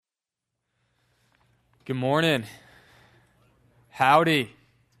Good morning. Howdy.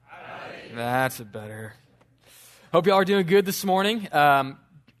 Howdy. That's a better. Hope y'all are doing good this morning. We're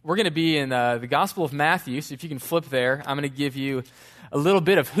going to be in the Gospel of Matthew, so if you can flip there, I'm going to give you a little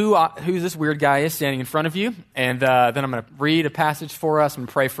bit of who this weird guy is standing in front of you, and then I'm going to read a passage for us, I'm going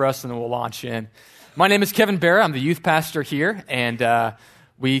to pray for us, and then we'll launch in. My name is Kevin Barra. I'm the youth pastor here, and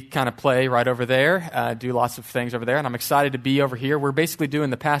we kind of play right over there, do lots of things over there, and I'm excited to be over here. We're basically doing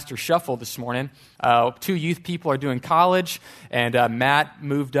the pastor shuffle this morning. 2 youth people are doing college, and Matt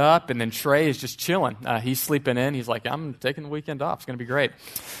moved up, and then Trey is just chilling. He's sleeping in. He's like, I'm taking the weekend off. It's going to be great.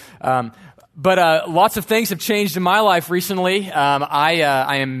 But lots of things have changed in my life recently. I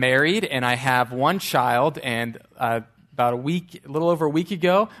am married, and I have one child, and about a little over a week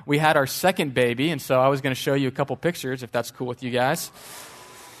ago, we had our second baby, and so I was going to show you a couple pictures, if that's cool with you guys.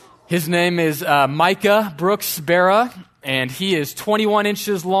 His name is Micah Brooks Barra, and he is 21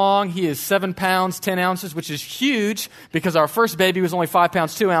 inches long. He is 7 pounds, 10 ounces, which is huge because our first baby was only 5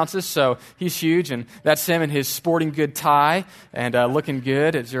 pounds, 2 ounces, so he's huge, and that's him in his sporting good tie and looking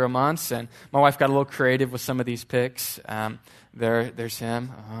good at 0 months. And my wife got a little creative with some of these pics. There's him.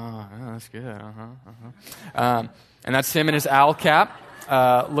 Oh, that's good. And that's him in his owl cap.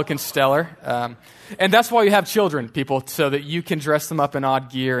 Looking stellar. And that's why you have children, people, so that you can dress them up in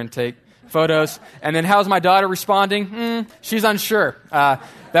odd gear and take photos. And then how's my daughter responding? She's unsure.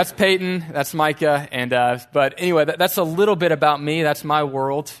 That's Peyton. That's Micah. And but anyway, that's a little bit about me. That's my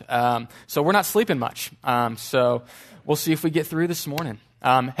world. So we're not sleeping much. So we'll see if we get through this morning.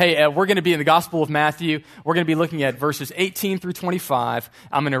 We're going to be in the Gospel of Matthew. We're going to be looking at verses 18 through 25.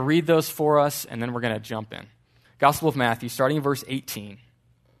 I'm going to read those for us, and then we're going to jump in. Gospel of Matthew, starting in verse 18.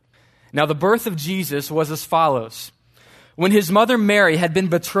 Now the birth of Jesus was as follows. When his mother Mary had been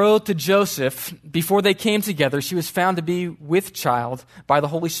betrothed to Joseph, before they came together, she was found to be with child by the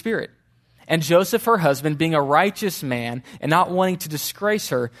Holy Spirit. And Joseph, her husband, being a righteous man and not wanting to disgrace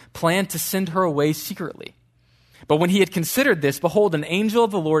her, planned to send her away secretly. But when he had considered this, behold, an angel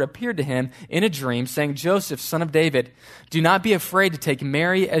of the Lord appeared to him in a dream, saying, Joseph, son of David, do not be afraid to take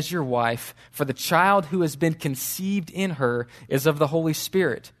Mary as your wife, for the child who has been conceived in her is of the Holy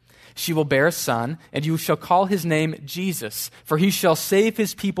Spirit. She will bear a son, and you shall call his name Jesus, for he shall save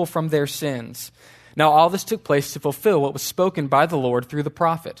his people from their sins. Now all this took place to fulfill what was spoken by the Lord through the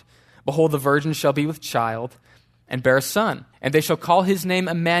prophet. Behold, the virgin shall be with child, and bear a son, and they shall call his name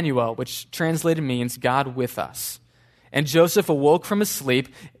Emmanuel, which translated means God with us. And Joseph awoke from his sleep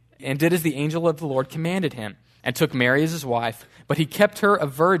and did as the angel of the Lord commanded him, and took Mary as his wife, but he kept her a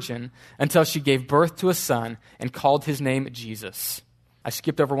virgin until she gave birth to a son and called his name Jesus. I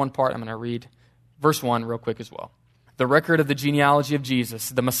skipped over one part. I'm going to read verse 1 real quick as well. The record of the genealogy of Jesus,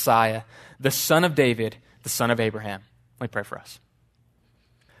 the Messiah, the son of David, the son of Abraham. Let me pray for us.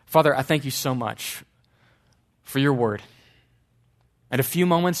 Father, I thank you so much for your word. And a few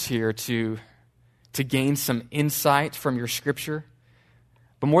moments here to gain some insight from your scripture.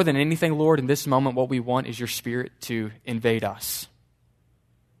 But more than anything, Lord, in this moment, what we want is your Spirit to invade us,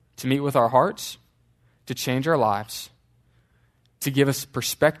 to meet with our hearts, to change our lives, to give us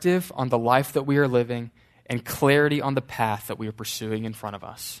perspective on the life that we are living and clarity on the path that we are pursuing in front of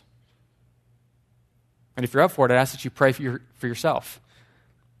us. And if you're up for it, I ask that you pray for yourself,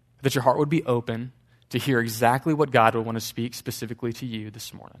 that your heart would be open to hear exactly what God would want to speak specifically to you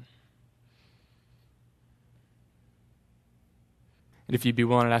this morning. And if you'd be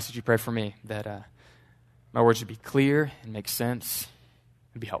willing, I'd ask that you pray for me, that my words would be clear and make sense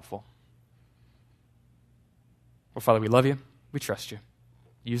and be helpful. Well, Father, we love you. We trust you.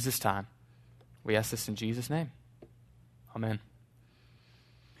 Use this time. We ask this in Jesus' name. Amen.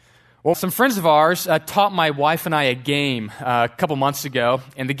 Well, some friends of ours taught my wife and I a game a couple months ago,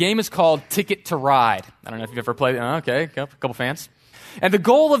 and the game is called Ticket to Ride. I don't know if you've ever played it. Okay, a couple fans. And the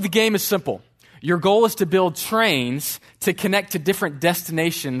goal of the game is simple. Your goal is to build trains to connect to different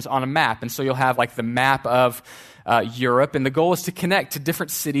destinations on a map. And so you'll have like the map of Europe, and the goal is to connect to different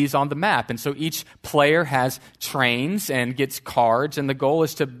cities on the map. And so each player has trains and gets cards, and the goal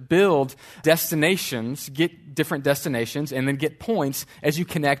is to build destinations, get different destinations, and then get points as you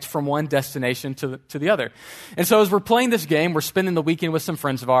connect from one destination to the other. And so as we're playing this game, we're spending the weekend with some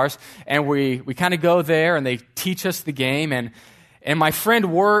friends of ours, and we kind of go there, and they teach us the game, and my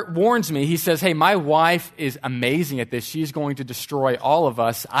friend warns me. He says, hey, my wife is amazing at this. She's going to destroy all of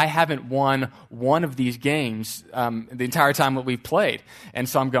us. I haven't won one of these games the entire time that we've played. And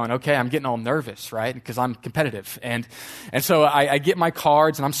so I'm going, okay, I'm getting all nervous, right? Because I'm competitive. And so I get my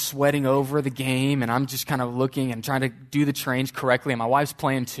cards, and I'm sweating over the game, and I'm just kind of looking and trying to do the trains correctly. And my wife's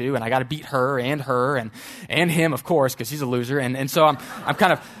playing too, and I got to beat her and him, of course, because he's a loser. And so I'm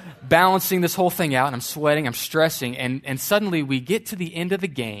kind of balancing this whole thing out, and I'm sweating, I'm stressing, and suddenly we get to the end of the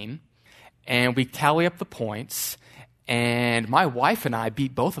game, and we tally up the points, and my wife and I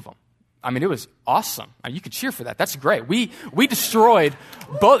beat both of them. I mean, it was awesome. You could cheer for that. That's great. We destroyed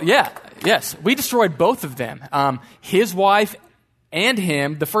both. Yeah, yes, we destroyed both of them. His wife and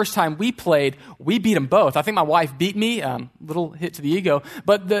him. The first time we played, we beat them both. I think my wife beat me. Little hit to the ego.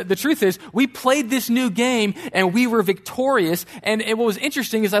 But the truth is, we played this new game and we were victorious. And what was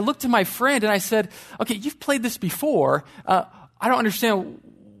interesting is I looked to my friend and I said, "Okay, you've played this before. I don't understand.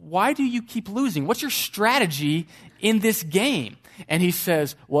 Why do you keep losing? What's your strategy in this game?" And he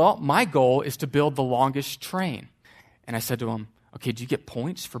says, "Well, my goal is to build the longest train." And I said to him, "Okay, do you get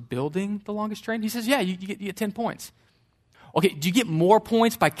points for building the longest train?" He says, "Yeah, you get 10 points. "Okay, do you get more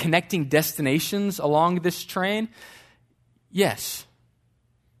points by connecting destinations along this train?" "Yes."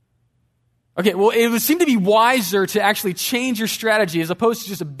 Okay, well, it would seem to be wiser to actually change your strategy as opposed to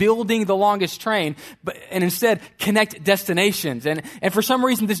just building the longest train, and instead connect destinations. And for some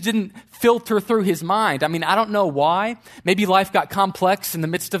reason, this didn't filter through his mind. I mean, I don't know why. Maybe life got complex in the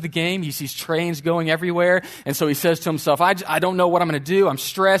midst of the game. He sees trains going everywhere, and so he says to himself, I don't know what I'm going to do. I'm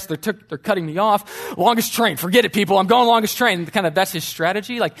stressed. They're cutting me off. Longest train. Forget it, people. I'm going longest train. And kind of that's his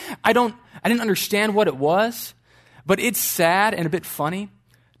strategy. Like, I didn't understand what it was, but it's sad and a bit funny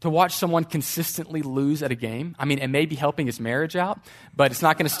to watch someone consistently lose at a game. I mean, it may be helping his marriage out, but it's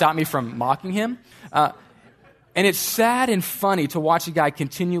not going to stop me from mocking him. And it's sad and funny to watch a guy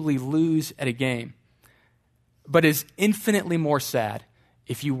continually lose at a game. But it's infinitely more sad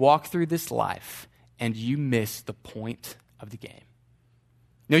if you walk through this life and you miss the point of the game.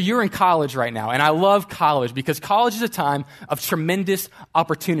 Now, you're in college right now, and I love college because college is a time of tremendous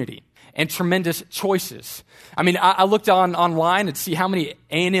opportunity and tremendous choices. I mean, I looked online to see how many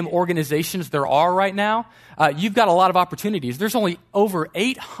A&M organizations there are right now. You've got a lot of opportunities. There's only over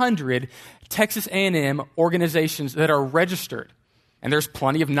 800 Texas A&M organizations that are registered. And there's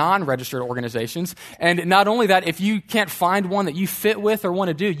plenty of non-registered organizations. And not only that, if you can't find one that you fit with or want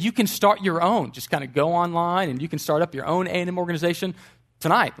to do, you can start your own. Just kind of go online and you can start up your own A&M organization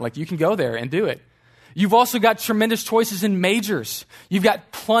tonight. Like, you can go there and do it. You've also got tremendous choices in majors. You've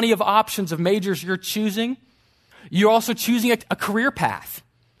got plenty of options of majors you're choosing. You're also choosing a career path.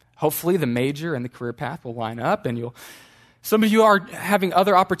 Hopefully the major and the career path will line up, and some of you are having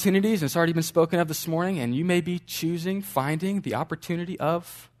other opportunities, and it's already been spoken of this morning, and you may be finding the opportunity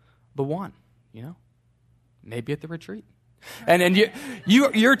of the one, maybe at the retreat. And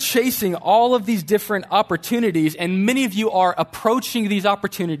you're chasing all of these different opportunities, and many of you are approaching these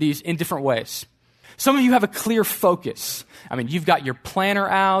opportunities in different ways. Some of you have a clear focus. I mean, you've got your planner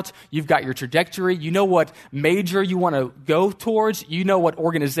out, you've got your trajectory, you know what major you want to go towards, you know what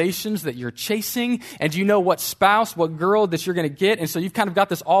organizations that you're chasing, and you know what spouse, what girl that you're going to get, and so you've kind of got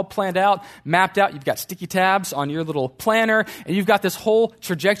this all planned out, mapped out, you've got sticky tabs on your little planner, and you've got this whole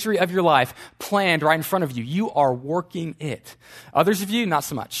trajectory of your life planned right in front of you. You are working it. Others of you, not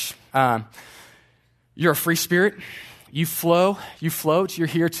so much. You're a free spirit. You float, you're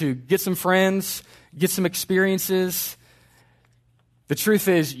here to get some friends, get some experiences. The truth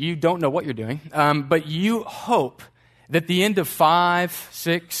is, you don't know what you're doing, but you hope that the end of 5,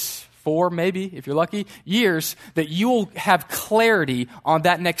 6, 4, maybe, if you're lucky, years, that you will have clarity on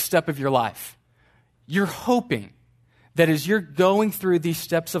that next step of your life. You're hoping that as you're going through these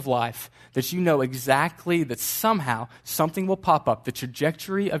steps of life, that you know exactly that somehow something will pop up. The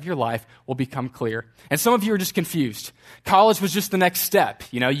trajectory of your life will become clear. And some of you are just confused. College was just the next step.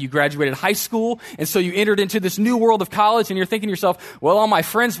 You graduated high school, and so you entered into this new world of college, and you're thinking to yourself, well, all my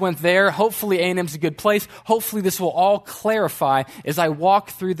friends went there. Hopefully A&M's a good place. Hopefully this will all clarify as I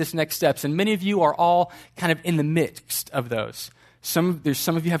walk through this next steps. And many of you are all kind of in the midst of those. Some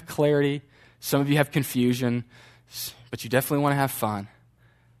of you have clarity. Some of you have confusion. But you definitely want to have fun.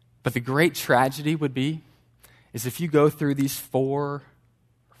 But the great tragedy would be is if you go through these 4 or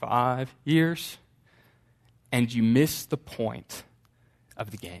 5 years and you miss the point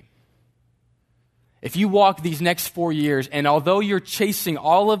of the game. If you walk these next 4 years, and although you're chasing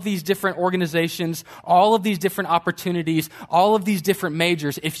all of these different organizations, all of these different opportunities, all of these different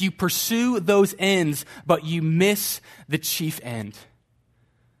majors, if you pursue those ends, but you miss the chief end.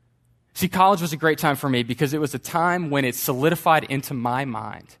 See, college was a great time for me because it was a time when it solidified into my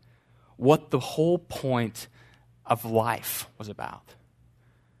mind what the whole point of life was about.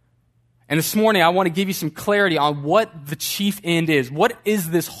 And this morning, I want to give you some clarity on what the chief end is. What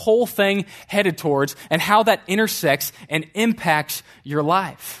is this whole thing headed towards, and how that intersects and impacts your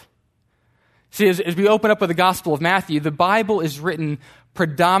life? See, as we open up with the Gospel of Matthew, the Bible is written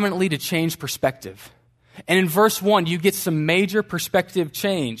predominantly to change perspective. And in verse 1, you get some major perspective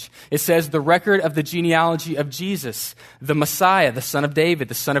change. It says the record of the genealogy of Jesus, the Messiah, the son of David,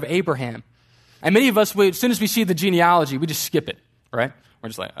 the son of Abraham. And many of us, as soon as we see the genealogy, we just skip it, right? We're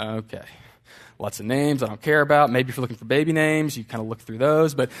just like, okay, lots of names I don't care about. Maybe if you're looking for baby names, you kind of look through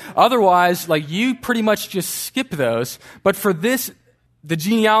those. But otherwise, like, you pretty much just skip those. But for this, the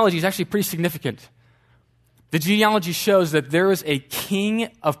genealogy is actually pretty significant. The genealogy shows that there is a king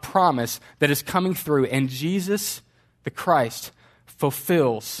of promise that is coming through, and Jesus, the Christ,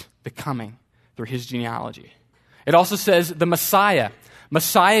 fulfills the coming through his genealogy. It also says the Messiah.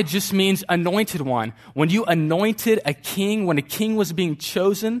 Messiah just means anointed one. When you anointed a king, when a king was being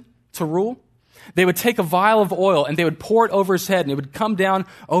chosen to rule, they would take a vial of oil and they would pour it over his head, and it would come down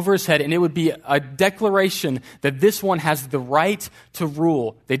over his head, and it would be a declaration that this one has the right to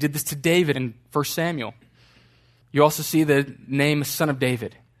rule. They did this to David in 1 Samuel. You also see the name Son of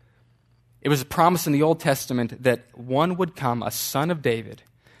David. It was a promise in the Old Testament that one would come, a son of David,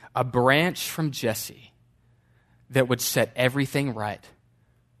 a branch from Jesse, that would set everything right.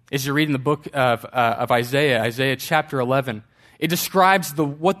 As you read in the book of Isaiah chapter 11, it describes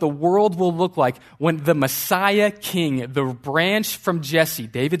what the world will look like when the Messiah king, the branch from Jesse,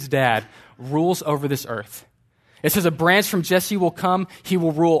 David's dad, rules over this earth. It says a branch from Jesse will come. He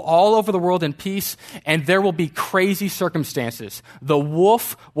will rule all over the world in peace, and there will be crazy circumstances. The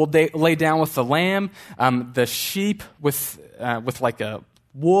wolf will lay down with the lamb, the sheep with like a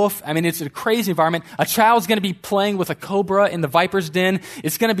wolf. I mean, it's a crazy environment. A child's going to be playing with a cobra in the viper's den.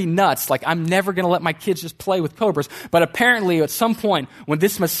 It's going to be nuts. Like, I'm never going to let my kids just play with cobras. But apparently, at some point, when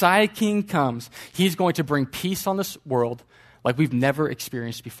this Messiah king comes, he's going to bring peace on this world like we've never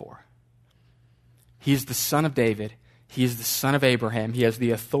experienced before. He's the son of David. He is the son of Abraham. He has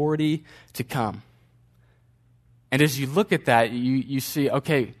the authority to come. And as you look at that, you see,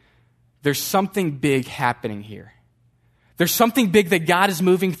 okay, there's something big happening here. There's something big that God is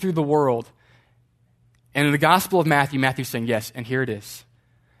moving through the world. And in the Gospel of Matthew, Matthew's saying, yes, and here it is.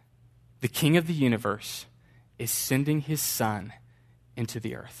 The King of the universe is sending his son into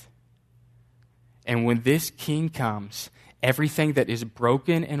the earth. And when this king comes, everything that is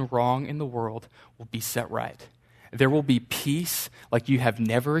broken and wrong in the world will be set right. There will be peace like you have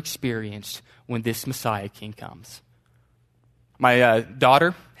never experienced when this Messiah king comes. My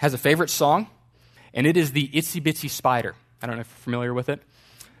daughter has a favorite song, and it is the Itsy Bitsy Spider. I don't know if you're familiar with it.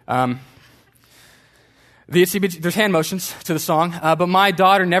 The Itsy Bitsy, there's hand motions to the song, but my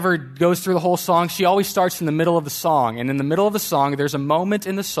daughter never goes through the whole song. She always starts in the middle of the song. And in the middle of the song, there's a moment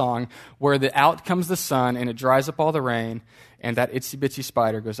in the song where out comes the sun, and it dries up all the rain, and that Itsy Bitsy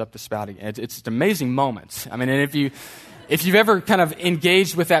Spider goes up the spout again. It's an amazing moment. I mean, and if you've ever kind of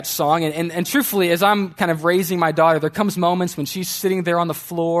engaged with that song, and truthfully, as I'm kind of raising my daughter, there comes moments when she's sitting there on the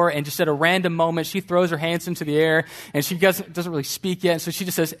floor, and just at a random moment, she throws her hands into the air, and she doesn't really speak yet, and so she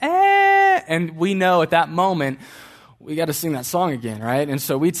just says, eh, and we know at that moment, we got to sing that song again, right? And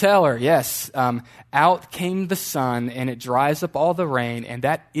so we tell her, yes, out came the sun, and it dries up all the rain, and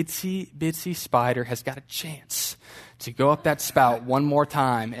that Itsy Bitsy Spider has got a chance to go up that spout one more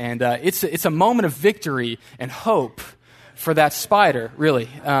time. And it's a moment of victory and hope for that spider, really.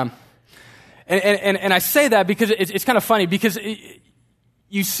 And I say that because it's kind of funny, because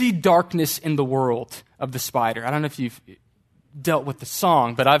you see darkness in the world of the spider. I don't know if you've dealt with the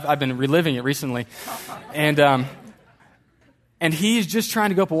song, but I've been reliving it recently. And he's just trying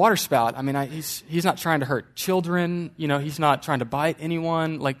to go up a water spout. I mean, he's not trying to hurt children. You know, he's not trying to bite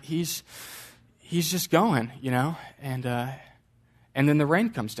anyone. Like, he's just going, you know. And then the rain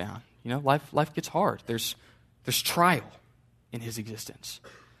comes down. You know, life gets hard. There's trial in his existence.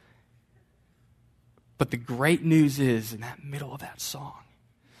 But the great news is, in that middle of that song,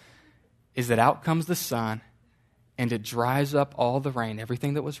 is that out comes the sun, and it dries up all the rain,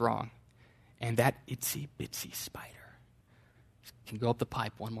 everything that was wrong, and that Itsy Bitsy Spider can go up the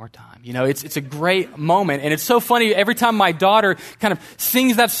pipe one more time. You know, it's a great moment, and it's so funny. Every time my daughter kind of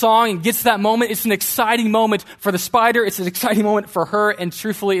sings that song and gets to that moment, it's an exciting moment for the spider, it's an exciting moment for her, and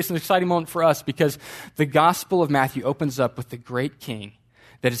truthfully, it's an exciting moment for us, because the Gospel of Matthew opens up with the great king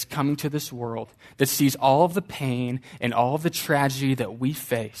that is coming to this world, that sees all of the pain and all of the tragedy that we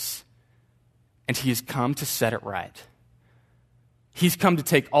face, and he has come to set it right. He's come to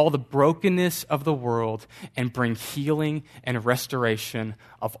take all the brokenness of the world and bring healing and restoration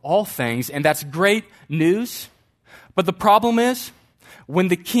of all things. And that's great news. But the problem is, when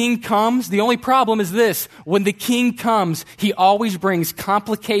the king comes, the only problem is this. When the king comes, he always brings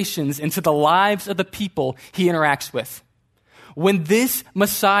complications into the lives of the people he interacts with. When this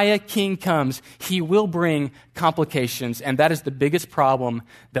Messiah king comes, he will bring complications. And that is the biggest problem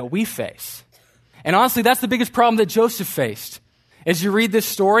that we face. And honestly, that's the biggest problem that Joseph faced. As you read this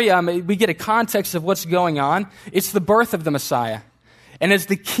story, we get a context of what's going on. It's the birth of the Messiah. And as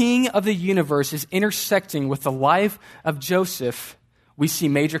the king of the universe is intersecting with the life of Joseph, we see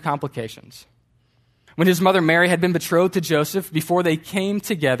major complications. When his mother Mary had been betrothed to Joseph, before they came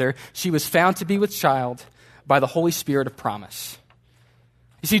together, she was found to be with child by the Holy Spirit of promise.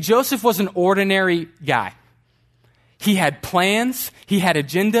 You see, Joseph was an ordinary guy. He had plans, he had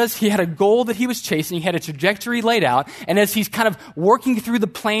agendas, he had a goal that he was chasing, he had a trajectory laid out, and as he's kind of working through the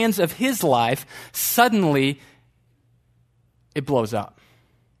plans of his life, suddenly it blows up.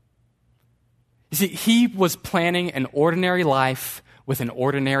 You see, he was planning an ordinary life with an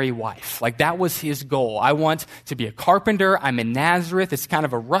ordinary wife. Like, that was his goal. I want to be a carpenter. I'm in Nazareth. It's kind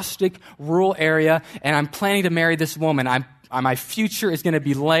of a rustic, rural area, and I'm planning to marry this woman. My future is going to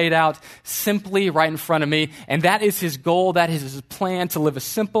be laid out simply right in front of me, and that is his goal. That is his plan, to live a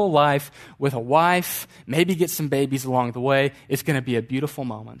simple life with a wife, maybe get some babies along the way. It's going to be a beautiful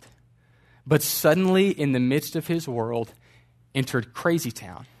moment. But suddenly, in the midst of his world, entered crazy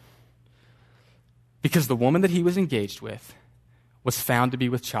town, because the woman that he was engaged with was found to be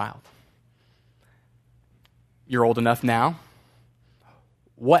with child. You're old enough now.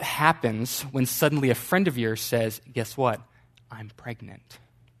 What happens when suddenly a friend of yours says, guess what? I'm pregnant.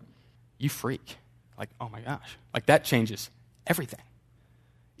 You freak. Like, oh my gosh. Like, that changes everything.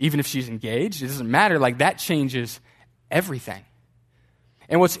 Even if she's engaged, it doesn't matter. Like, that changes everything.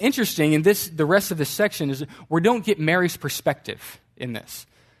 And what's interesting in the rest of this section is we don't get Mary's perspective in this.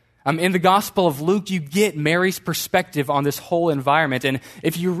 In the Gospel of Luke, you get Mary's perspective on this whole environment. And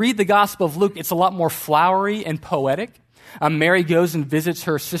if you read the Gospel of Luke, it's a lot more flowery and poetic. Mary goes and visits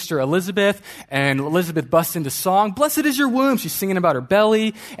her sister Elizabeth, and Elizabeth busts into song. Blessed is your womb. She's singing about her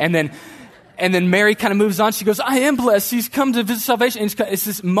belly. And then Mary kind of moves on. She goes, I am blessed. She's come to visit salvation. And it's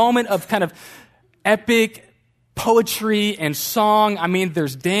this moment of kind of epic poetry and song. I mean,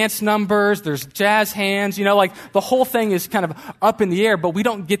 there's dance numbers, there's jazz hands, like the whole thing is kind of up in the air, but we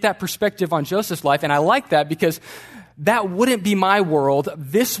don't get that perspective on Joseph's life. And I like that, because that wouldn't be my world.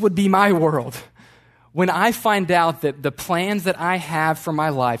 This would be my world. When I find out that the plans that I have for my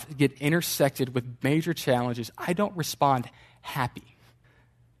life get intersected with major challenges, I don't respond happy.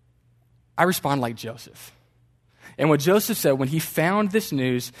 I respond like Joseph. And what Joseph said when he found this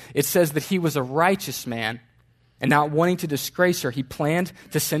news, it says that he was a righteous man, and not wanting to disgrace her, he planned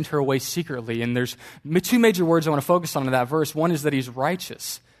to send her away secretly. And there's two major words I want to focus on in that verse. One is that he's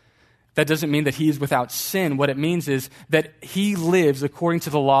righteous. That doesn't mean that he is without sin. What it means is that he lives according to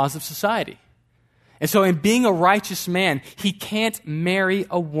the laws of society. And so in being a righteous man, he can't marry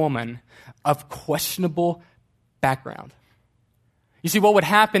a woman of questionable background. You see, what would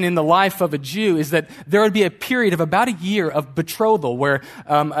happen in the life of a Jew is that there would be a period of about a year of betrothal where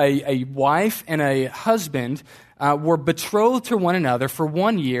a wife and a husband were betrothed to one another for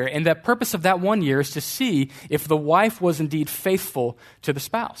 1 year, and the purpose of that 1 year is to see if the wife was indeed faithful to the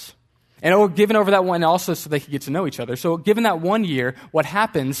spouse. And given over that one, also so they could get to know each other. So given that 1 year, what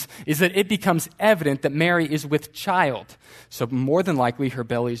happens is that it becomes evident that Mary is with child. So more than likely, her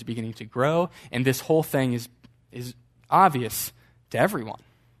belly is beginning to grow, and this whole thing is obvious to everyone.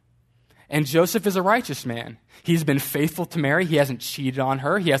 And Joseph is a righteous man. He's been faithful to Mary. He hasn't cheated on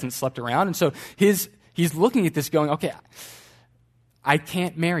her. He hasn't slept around. And so he's looking at this going, okay, I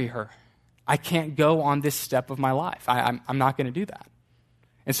can't marry her. I can't go on this step of my life. I'm not going to do that.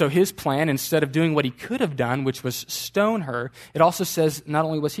 And so his plan, instead of doing what he could have done, which was stone her, it also says not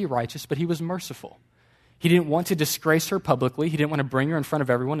only was he righteous, but he was merciful. He didn't want to disgrace her publicly. He didn't want to bring her in front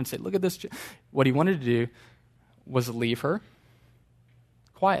of everyone and say, look at this. What he wanted to do was leave her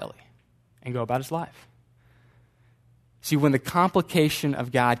quietly and go about his life. See, when the complication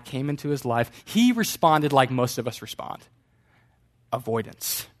of God came into his life, he responded like most of us respond.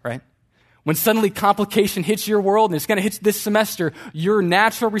 Avoidance, right? When suddenly complication hits your world, and it's going to hit this semester, your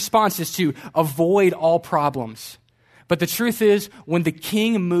natural response is to avoid all problems. But the truth is, when the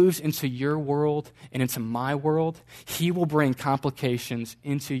king moves into your world and into my world, he will bring complications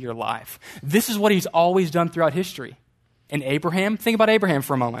into your life. This is what he's always done throughout history. And Abraham, think about Abraham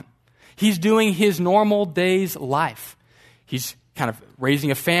for a moment. He's doing his normal day's life. He's kind of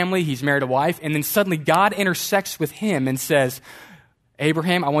raising a family, he's married a wife, and then suddenly God intersects with him and says,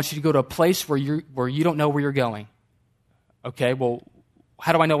 Abraham, I want you to go to a place where you don't know where you're going. Okay, well,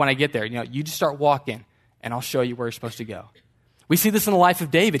 how do I know when I get there? You just start walking, and I'll show you where you're supposed to go. We see this in the life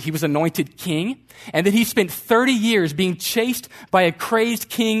of David. He was anointed king, and then he spent 30 years being chased by a crazed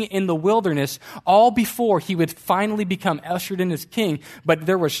king in the wilderness, all before he would finally become ushered in as king. But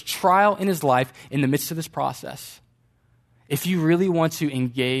there was trial in his life in the midst of this process. If you really want to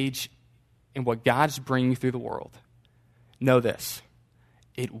engage in what God's bringing through the world, know this: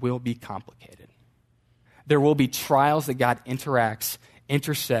 it will be complicated. There will be trials that God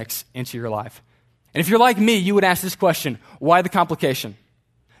intersects into your life. And if you're like me, you would ask this question: why the complication?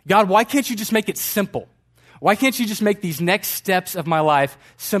 God, why can't you just make it simple? Why can't you just make these next steps of my life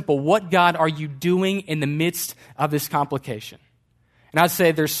simple? What, God, are you doing in the midst of this complication? And I'd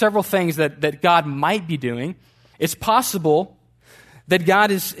say there's several things that God might be doing. It's possible that God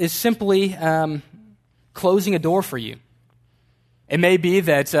is simply closing a door for you. It may be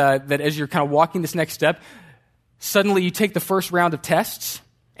that as you're kind of walking this next step, suddenly you take the first round of tests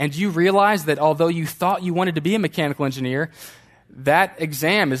and you realize that although you thought you wanted to be a mechanical engineer, that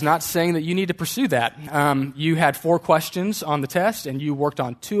exam is not saying that you need to pursue that. You had 4 questions on the test, and you worked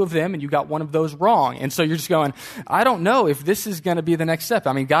on 2 of them, and you got 1 of those wrong. And so you're just going, I don't know if this is going to be the next step.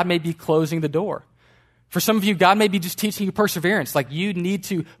 I mean, God may be closing the door. For some of you, God may be just teaching you perseverance. Like, you need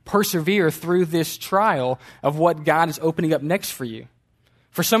to persevere through this trial of what God is opening up next for you.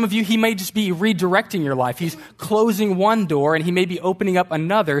 For some of you, he may just be redirecting your life. He's closing one door, and he may be opening up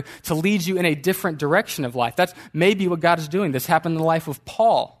another to lead you in a different direction of life. That's maybe what God is doing. This happened in the life of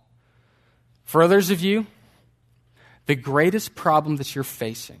Paul. For others of you, the greatest problem that you're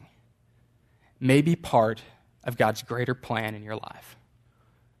facing may be part of God's greater plan in your life.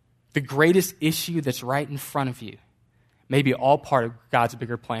 The greatest issue that's right in front of you may be all part of God's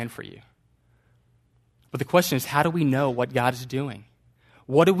bigger plan for you. But the question is, how do we know what God is doing?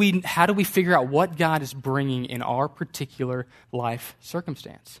 How do we figure out what God is bringing in our particular life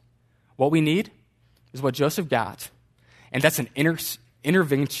circumstance? What we need is what Joseph got, and that's an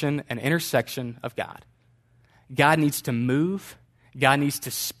intervention, an intersection of God. God needs to move. God needs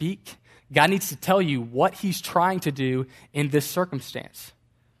to speak. God needs to tell you what he's trying to do in this circumstance.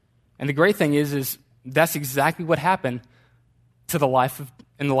 And the great thing is that's exactly what happened in the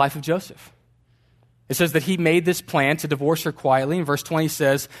life of Joseph. It says that he made this plan to divorce her quietly. And verse 20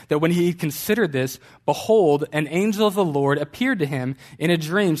 says that when he considered this, behold, an angel of the Lord appeared to him in a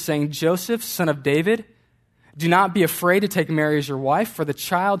dream, saying, Joseph, son of David, do not be afraid to take Mary as your wife, for the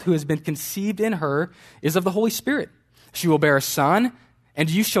child who has been conceived in her is of the Holy Spirit. She will bear a son, and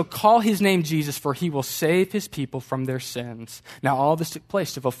you shall call his name Jesus, for he will save his people from their sins. Now all this took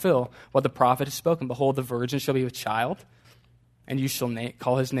place to fulfill what the prophet has spoken. Behold, the virgin shall be with child, and you shall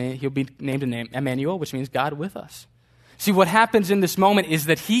call his name, he'll be named a name, Emmanuel, which means God with us. See, what happens in this moment is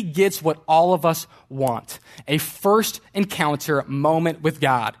that he gets what all of us want, a first encounter moment with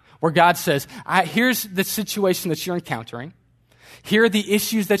God, where God says, here's the situation that you're encountering, here are the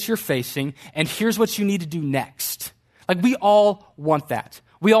issues that you're facing, and here's what you need to do next. Like, we all want that.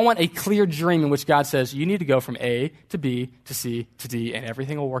 We all want a clear dream in which God says, you need to go from A to B to C to D, and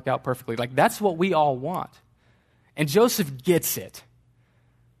everything will work out perfectly. Like, that's what we all want. And Joseph gets it.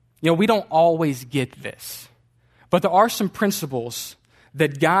 You know, we don't always get this. But there are some principles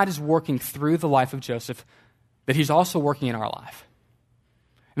that God is working through the life of Joseph that he's also working in our life.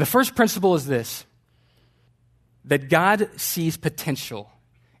 And the first principle is this, that God sees potential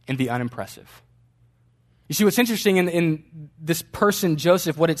in the unimpressive. You see, what's interesting in this person,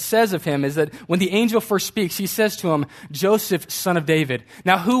 Joseph, what it says of him is that when the angel first speaks, he says to him, Joseph, son of David.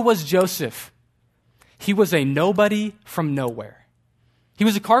 Now, who was Joseph? He was a nobody from nowhere. He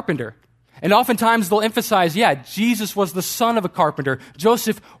was a carpenter. And oftentimes they'll emphasize, Jesus was the son of a carpenter.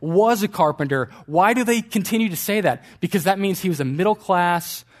 Joseph was a carpenter. Why do they continue to say that? Because that means he was a middle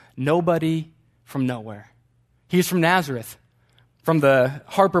class nobody from nowhere. He's from Nazareth. From the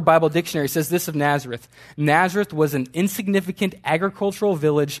Harper Bible Dictionary, it says this of Nazareth. Nazareth was an insignificant agricultural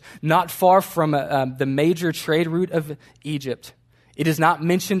village not far from the major trade route of Egypt. It is not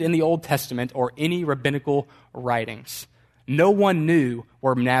mentioned in the Old Testament or any rabbinical writings. No one knew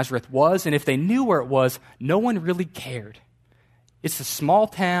where Nazareth was, and if they knew where it was, no one really cared. It's a small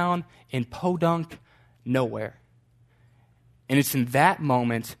town in podunk nowhere. And it's in that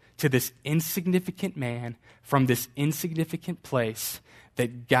moment, to this insignificant man from this insignificant place,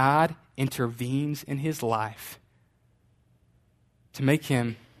 that God intervenes in his life to make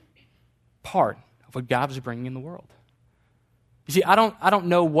him part of what God was bringing in the world. You see, I don't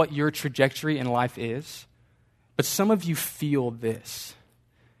know what your trajectory in life is, but some of you feel this.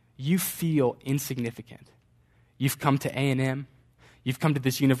 You feel insignificant. You've come to A&M. You've come to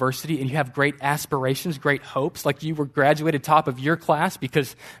this university, and you have great aspirations, great hopes, like you were graduated top of your class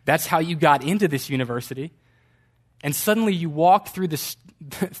because that's how you got into this university. And suddenly you walk through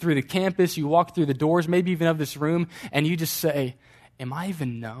the campus, you walk through the doors, maybe even of this room, and you just say, am I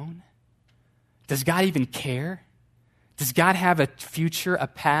even known? Does God even care? Does God have a future, a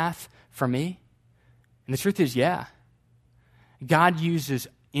path for me? And the truth is, yeah. God uses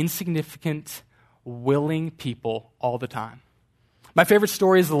insignificant, willing people all the time. My favorite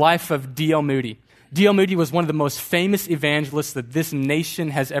story is the life of D.L. Moody. D.L. Moody was one of the most famous evangelists that this nation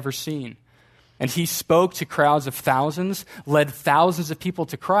has ever seen. And he spoke to crowds of thousands, led thousands of people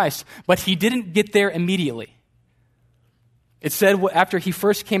to Christ, but he didn't get there immediately. It said after he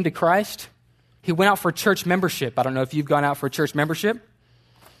first came to Christ, he went out for church membership. I don't know if you've gone out for church membership,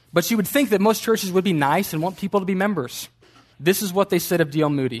 but you would think that most churches would be nice and want people to be members. This is what they said of D.L.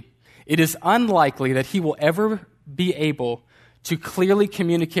 Moody. It is unlikely that he will ever be able to clearly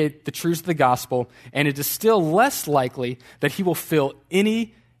communicate the truths of the gospel, and it is still less likely that he will fill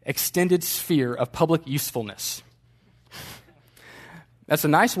any extended sphere of public usefulness. That's a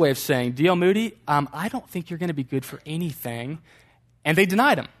nice way of saying, D.L. Moody, I don't think you're going to be good for anything. And they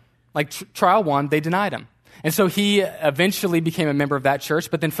denied him. Like trial one, they denied him. And so he eventually became a member of that church,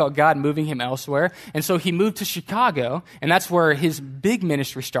 but then felt God moving him elsewhere. And so he moved to Chicago, and that's where his big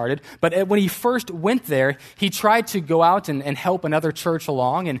ministry started. But when he first went there, he tried to go out and help another church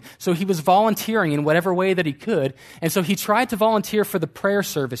along. And so he was volunteering in whatever way that he could. And so he tried to volunteer for the prayer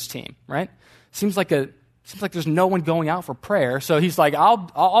service team, right? Seems like there's no one going out for prayer. So he's like,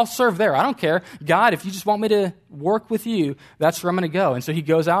 I'll serve there. I don't care. God, if you just want me to work with you, that's where I'm going to go. And so he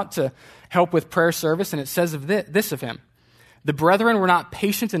goes out to help with prayer service, and it says of this of him: the brethren were not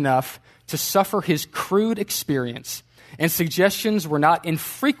patient enough to suffer his crude experience, and suggestions were not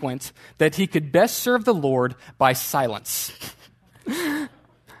infrequent that he could best serve the Lord by silence.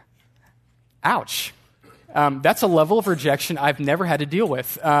 Ouch. That's a level of rejection I've never had to deal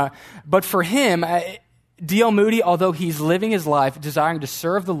with. But for him, D.L. Moody, although he's living his life desiring to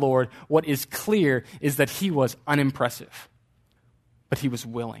serve the Lord, what is clear is that he was unimpressive, but he was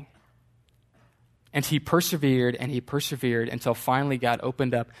willing. And he persevered until finally God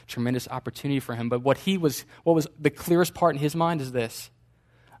opened up tremendous opportunity for him. But what was the clearest part in his mind is this: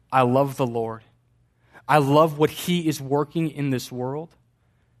 I love the Lord. I love what he is working in this world,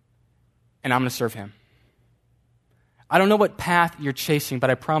 and I'm going to serve him. I don't know what path you're chasing, but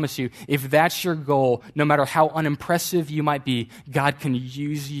I promise you, if that's your goal, no matter how unimpressive you might be, God can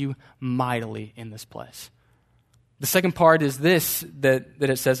use you mightily in this place. The second part is this, that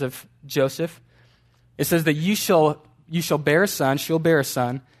it says of Joseph. It says that you shall bear a son, she'll bear a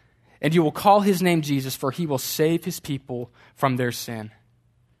son, and you will call his name Jesus, for he will save his people from their sin.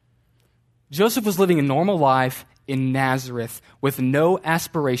 Joseph was living a normal life in Nazareth with no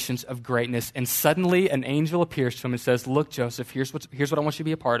aspirations of greatness, and suddenly an angel appears to him and says, look, Joseph, here's what I want you to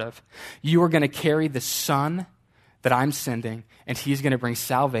be a part of. You are going to carry the son that I'm sending, and he's going to bring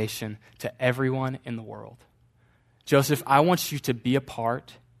salvation to everyone in the world. Joseph, I want you to be a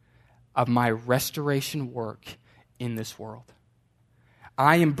part of my restoration work in this world.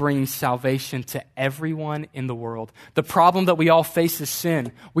 I am bringing salvation to everyone in the world. The problem that we all face is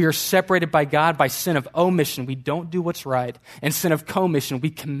sin. We are separated by God by sin of omission. We don't do what's right. And sin of commission. We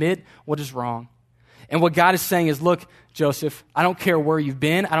commit what is wrong. And what God is saying is, look, Joseph, I don't care where you've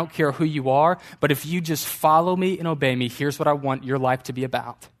been. I don't care who you are. But if you just follow me and obey me, here's what I want your life to be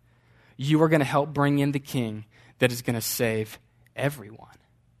about. You are going to help bring in the king that is going to save everyone.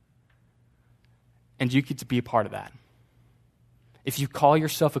 And you get to be a part of that. If you call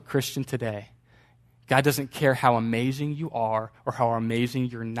yourself a Christian today, God doesn't care how amazing you are or how amazing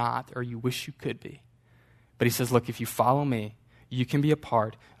you're not or you wish you could be. But he says, look, if you follow me, you can be a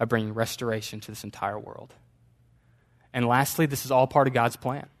part of bringing restoration to this entire world. And lastly, this is all part of God's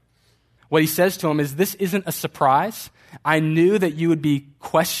plan. What he says to him is, this isn't a surprise. I knew that you would be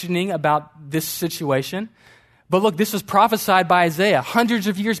questioning about this situation. But look, this was prophesied by Isaiah hundreds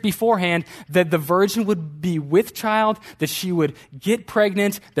of years beforehand, that the virgin would be with child, that she would get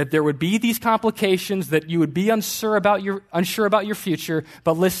pregnant, that there would be these complications, that you would be unsure about your future.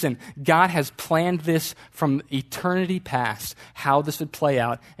 But listen, God has planned this from eternity past, how this would play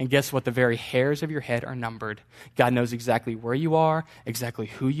out. And guess what? The very hairs of your head are numbered. God knows exactly where you are, exactly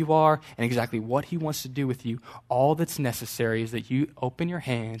who you are, and exactly what he wants to do with you. All that's necessary is that you open your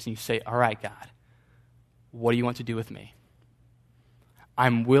hands and you say, all right, God, what do you want to do with me?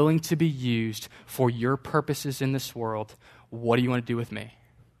 I'm willing to be used for your purposes in this world. What do you want to do with me?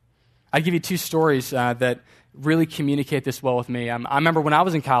 I'll give you two stories that really communicate this well with me. I remember when I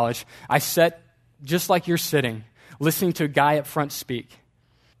was in college, I sat just like you're sitting, listening to a guy up front speak.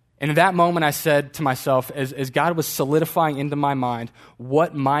 And in that moment, I said to myself, as God was solidifying into my mind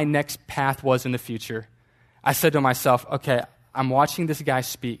what my next path was in the future, I said to myself, okay, I'm watching this guy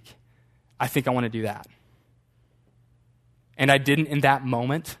speak. I think I want to do that. And I didn't in that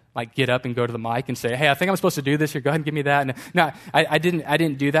moment get up and go to the mic and say, hey, I think I'm supposed to do this here. Go ahead and give me that. And no, I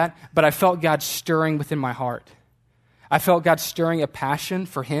didn't do that. But I felt God stirring within my heart. I felt God stirring a passion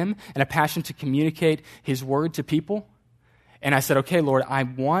for him and a passion to communicate his word to people. And I said, okay, Lord, I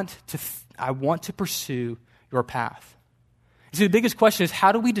want to pursue your path. You see, the biggest question is,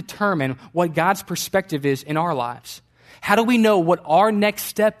 how do we determine what God's perspective is in our lives? How do we know what our next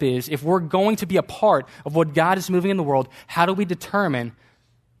step is if we're going to be a part of what God is moving in the world? How do we determine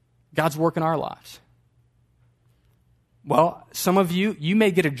God's work in our lives? Well, some of you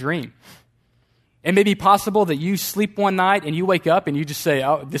may get a dream. It may be possible that you sleep one night and you wake up and you just say,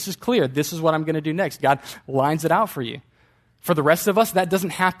 oh, this is clear. This is what I'm going to do next. God lines it out for you. For the rest of us, that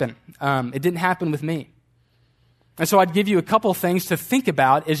doesn't happen. It didn't happen with me. And so I'd give you a couple of things to think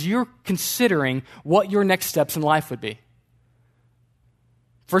about as you're considering what your next steps in life would be.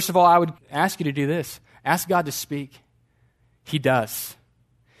 First of all, I would ask you to do this. Ask God to speak. He does.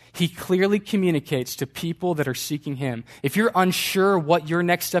 He clearly communicates to people that are seeking him. If you're unsure what your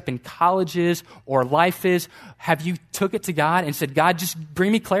next step in college is or life is, have you took it to God and said, God, just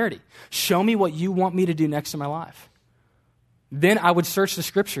bring me clarity. Show me what you want me to do next in my life. Then I would search the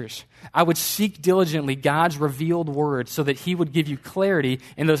scriptures. I would seek diligently God's revealed word so that he would give you clarity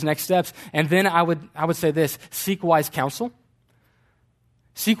in those next steps. And then I would say this, seek wise counsel.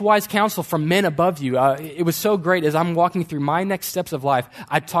 Seek wise counsel from men above you. It was so great as I'm walking through my next steps of life,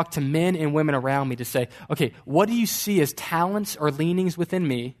 I'd talk to men and women around me to say, okay, what do you see as talents or leanings within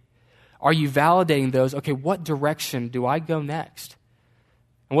me? Are you validating those? Okay, what direction do I go next?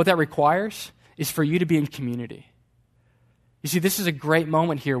 And what that requires is for you to be in community. You see, this is a great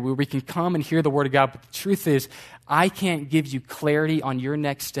moment here where we can come and hear the word of God, but the truth is, I can't give you clarity on your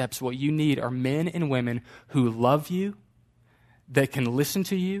next steps. What you need are men and women who love you, that can listen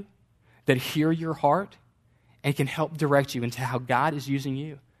to you, that hear your heart, and can help direct you into how God is using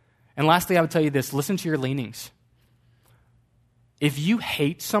you. And lastly, I would tell you this, listen to your leanings. If you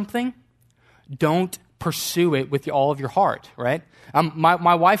hate something, don't pursue it with all of your heart, right?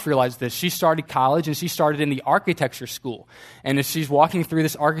 My wife realized this. She started college, and she started in the architecture school. And as she's walking through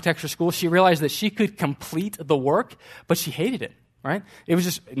this architecture school, she realized that she could complete the work, but she hated it, right? It was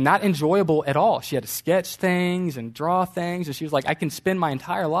just not enjoyable at all. She had to sketch things and draw things, and she was like, I can spend my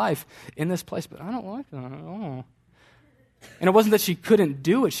entire life in this place, but I don't like that at all. And it wasn't that she couldn't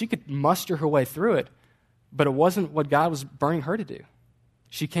do it. She could muster her way through it, but it wasn't what God was burning her to do.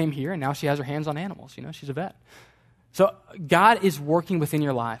 She came here, and now she has her hands on animals. You know, she's a vet. So God is working within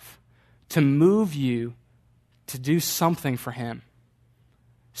your life to move you to do something for him.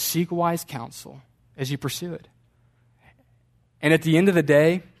 Seek wise counsel as you pursue it. And at the end of the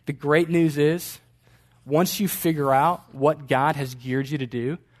day, the great news is, once you figure out what God has geared you to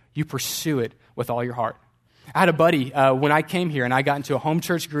do, you pursue it with all your heart. I had a buddy when I came here, and I got into a home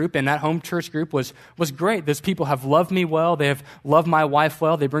church group, and that home church group was great. Those people have loved me well. They have loved my wife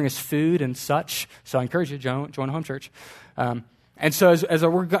well. They bring us food and such. So I encourage you to join a home church. And so as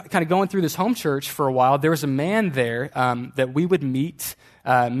we're kind of going through this home church for a while, there was a man there that we would meet,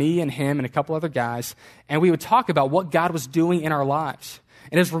 me and him and a couple other guys, and we would talk about what God was doing in our lives.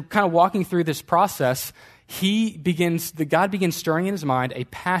 And as we're kind of walking through this process, God begins stirring in his mind a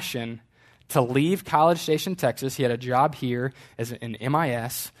passion to leave College Station, Texas. He had a job here as an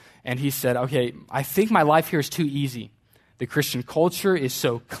MIS, and he said, okay, I think my life here is too easy. The Christian culture is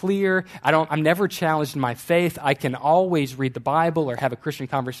so clear. I'm never challenged in my faith. I can always read the Bible or have a Christian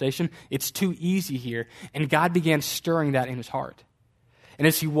conversation. It's too easy here. And God began stirring that in his heart. And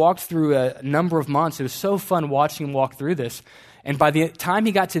as he walked through a number of months, it was so fun watching him walk through this. And by the time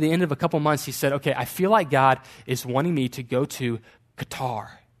he got to the end of a couple months, he said, okay, I feel like God is wanting me to go to Qatar.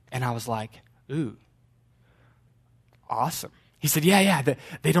 And I was like, ooh, awesome. He said, yeah,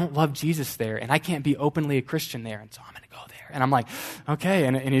 they don't love Jesus there, and I can't be openly a Christian there, and so I'm going to go there. And I'm like, okay.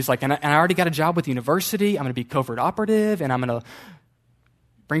 And he's like, and I already got a job with the university. I'm going to be covert operative, and I'm going to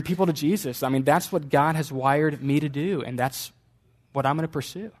bring people to Jesus. I mean, that's what God has wired me to do, and that's what I'm going to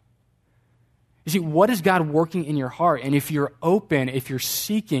pursue. You see, what is God working in your heart? And if you're open, if you're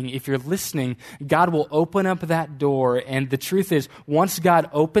seeking, if you're listening, God will open up that door. And the truth is, once God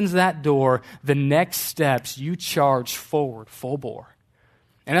opens that door, the next steps, you charge forward, full bore.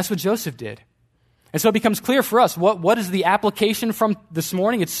 And that's what Joseph did. And so it becomes clear for us, what is the application from this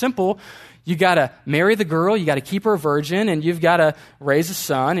morning? It's simple. You got to marry the girl, you got to keep her a virgin, and you've got to raise a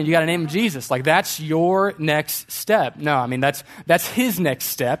son, and you got to name him Jesus. Like, that's your next step. No, I mean, that's his next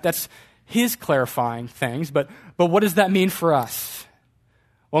step. That's his clarifying things, but what does that mean for us?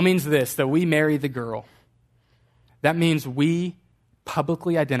 Well, it means this, that we marry the girl. That means we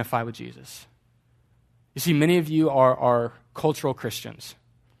publicly identify with Jesus. You see, many of you are cultural Christians.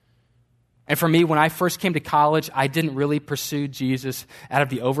 And for me, when I first came to college, I didn't really pursue Jesus out of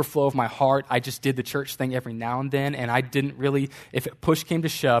the overflow of my heart. I just did the church thing every now and then, and I didn't really, if push came to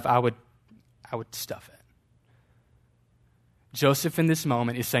shove, I would stuff it. Joseph in this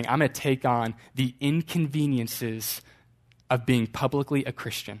moment is saying, I'm going to take on the inconveniences of being publicly a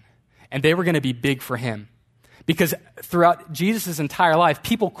Christian. And they were going to be big for him. Because throughout Jesus' entire life,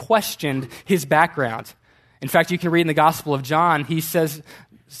 people questioned his background. In fact, you can read in the Gospel of John, he says,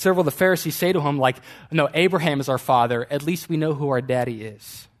 several of the Pharisees say to him, like, no, Abraham is our father. At least we know who our daddy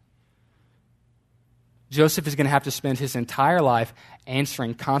is. Joseph is going to have to spend his entire life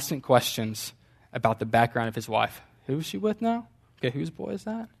answering constant questions about the background of his wife. Who is she with now? Okay, whose boy is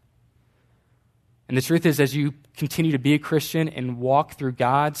that? And the truth is, as you continue to be a Christian and walk through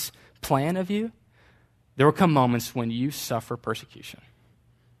God's plan of you, there will come moments when you suffer persecution.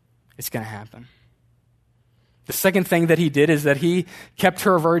 It's going to happen. The second thing that he did is that he kept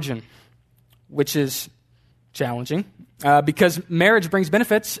her a virgin, which is challenging because marriage brings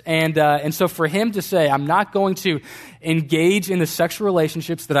benefits. And so for him to say, I'm not going to engage in the sexual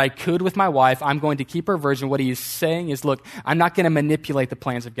relationships that I could with my wife, I'm going to keep her a virgin, what he is saying is, look, I'm not going to manipulate the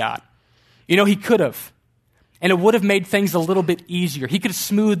plans of God. You know, he could have. And it would have made things a little bit easier. He could have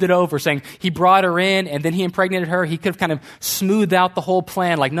smoothed it over, saying he brought her in and then he impregnated her. He could have kind of smoothed out the whole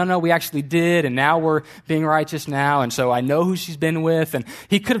plan, like, no, we actually did, and now we're being righteous now, and so I know who she's been with. And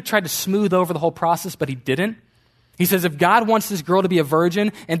he could have tried to smooth over the whole process, but he didn't. He says, if God wants this girl to be a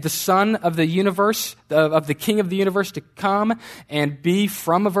virgin and the son of the universe, of the king of the universe to come and be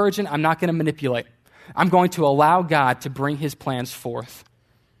from a virgin, I'm not going to manipulate. I'm going to allow God to bring his plans forth.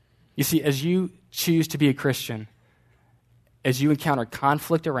 You see, as you choose to be a Christian, as you encounter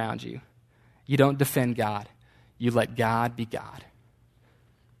conflict around you, you don't defend God. You let God be God.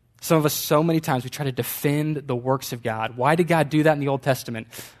 Some of us, so many times, we try to defend the works of God. Why did God do that in the Old Testament?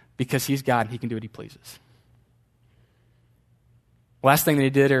 Because he's God and he can do what he pleases. Last thing that he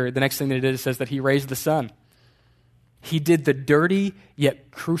did, or the next thing that he did, it says that he raised the son. He did the dirty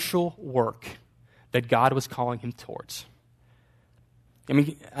yet crucial work that God was calling him towards. I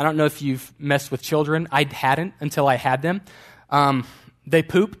mean, I don't know if you've messed with children. I hadn't until I had them. They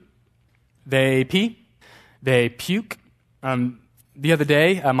poop, they pee, they puke. The other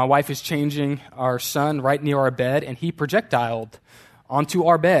day, my wife is changing our son right near our bed, and he projectiled onto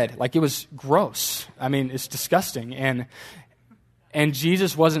our bed. Like, it was gross. I mean, it's disgusting. And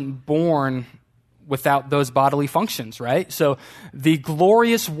Jesus wasn't born without those bodily functions, right? So the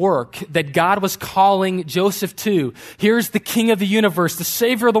glorious work that God was calling Joseph to, here's the king of the universe, the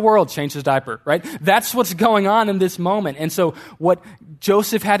savior of the world, changed his diaper, right? That's what's going on in this moment. And so what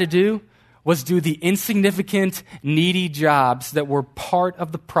Joseph had to do was do the insignificant, needy jobs that were part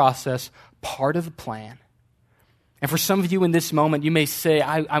of the process, part of the plan. And for some of you in this moment, you may say,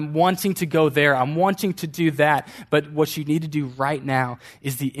 I'm wanting to go there. I'm wanting to do that. But what you need to do right now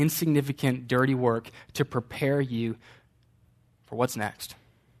is the insignificant, dirty work to prepare you for what's next.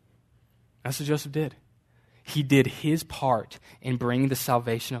 That's what Joseph did. He did his part in bringing the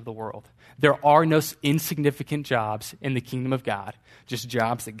salvation of the world. There are no insignificant jobs in the kingdom of God, just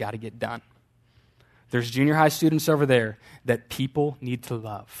jobs that got to get done. There's junior high students over there that people need to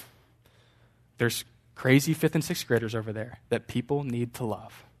love. There's crazy 5th and 6th graders over there that people need to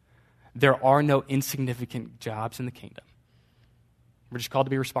love. There are no insignificant jobs in the kingdom. We're just called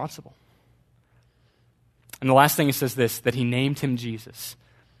to be responsible. And the last thing he says this, that he named him Jesus.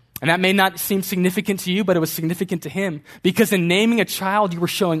 And that may not seem significant to you, but it was significant to him. Because in naming a child, you were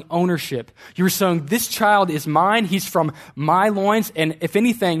showing ownership. You were saying, this child is mine, he's from my loins, and if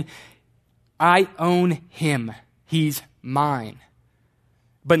anything, I own him. He's mine.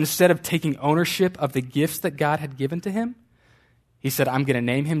 But instead of taking ownership of the gifts that God had given to him, he said, I'm going to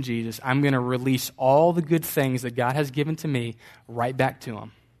name him Jesus. I'm going to release all the good things that God has given to me right back to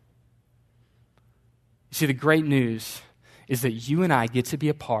him. You see, the great news is that you and I get to be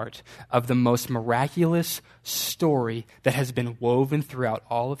a part of the most miraculous story that has been woven throughout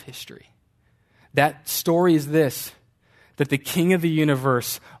all of history. That story is this, that the King of the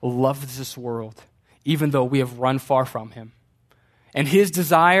universe loves this world, even though we have run far from him. And his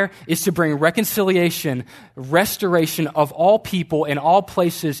desire is to bring reconciliation, restoration of all people in all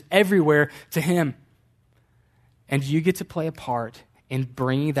places, everywhere to him. And you get to play a part in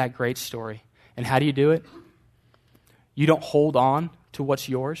bringing that great story. And how do you do it? You don't hold on to what's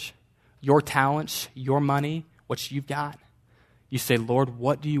yours, your talents, your money, what you've got. You say, Lord,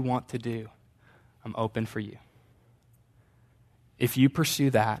 what do you want to do? I'm open for you. If you pursue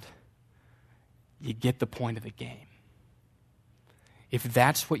that, you get the point of the game. If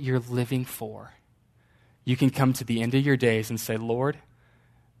that's what you're living for, you can come to the end of your days and say, Lord,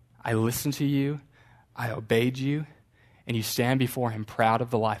 I listened to you, I obeyed you, and you stand before him proud of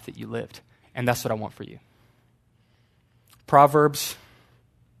the life that you lived. And that's what I want for you. Proverbs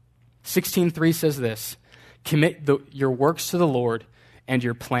 16:3 says this, commit your works to the Lord, and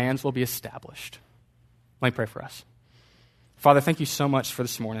your plans will be established. Let me pray for us. Father, thank you so much for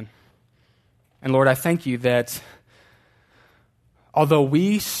this morning. And Lord, I thank you that although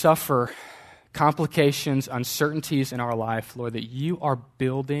we suffer complications, uncertainties in our life, Lord, that you are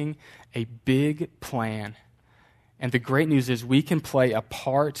building a big plan. And the great news is we can play a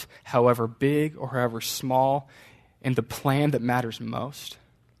part, however big or however small, in the plan that matters most.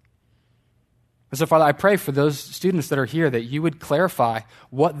 And so, Father, I pray for those students that are here that you would clarify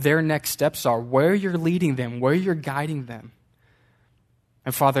what their next steps are, where you're leading them, where you're guiding them.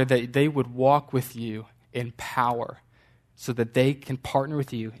 And, Father, that they would walk with you in power so that they can partner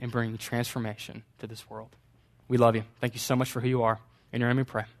with you in bringing transformation to this world. We love you. Thank you so much for who you are. In your name we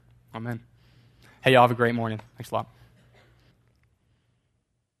pray. Amen. Hey, y'all have a great morning. Thanks a lot.